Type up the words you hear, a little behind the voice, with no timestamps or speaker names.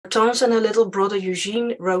Hortense and her little brother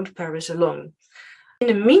Eugene roamed Paris alone. In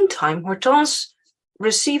the meantime, Hortense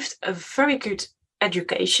received a very good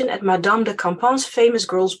education at Madame de Campan's famous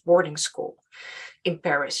girls' boarding school in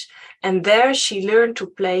Paris. And there she learned to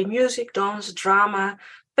play music, dance, drama,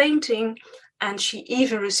 painting, and she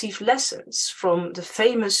even received lessons from the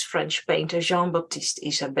famous French painter Jean-Baptiste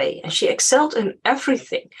Isabey. And she excelled in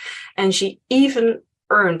everything. And she even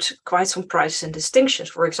earned quite some prizes and distinctions.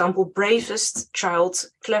 For example, bravest child,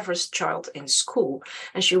 cleverest child in school.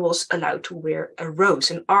 And she was allowed to wear a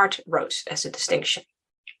rose, an art rose, as a distinction.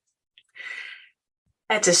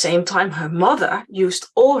 At the same time, her mother used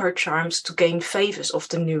all her charms to gain favors of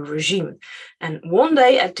the new regime. And one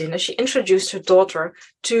day at dinner, she introduced her daughter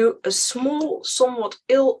to a small, somewhat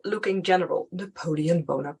ill-looking general, Napoleon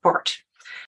Bonaparte.